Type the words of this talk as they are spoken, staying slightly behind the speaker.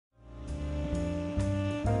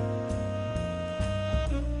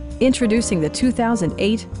Introducing the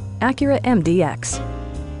 2008 Acura MDX.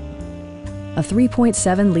 A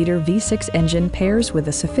 3.7-liter V6 engine pairs with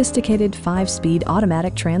a sophisticated 5-speed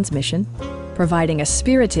automatic transmission, providing a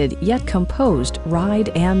spirited yet composed ride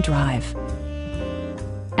and drive.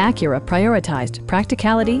 Acura prioritized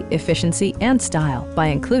practicality, efficiency, and style by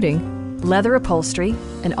including leather upholstery,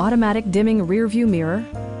 an automatic dimming rearview mirror,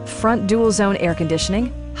 front dual-zone air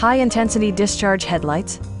conditioning, high-intensity discharge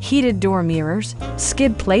headlights, heated door mirrors,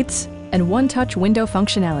 skid plates, and one-touch window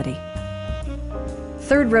functionality.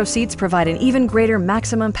 Third-row seats provide an even greater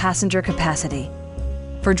maximum passenger capacity.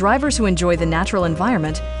 For drivers who enjoy the natural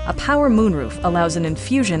environment, a power moonroof allows an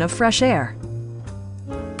infusion of fresh air.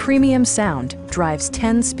 Premium sound drives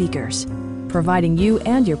 10 speakers, providing you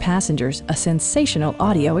and your passengers a sensational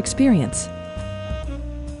audio experience.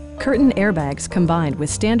 Curtain airbags combined with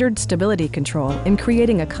standard stability control in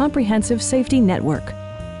creating a comprehensive safety network.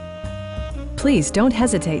 Please don't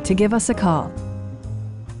hesitate to give us a call.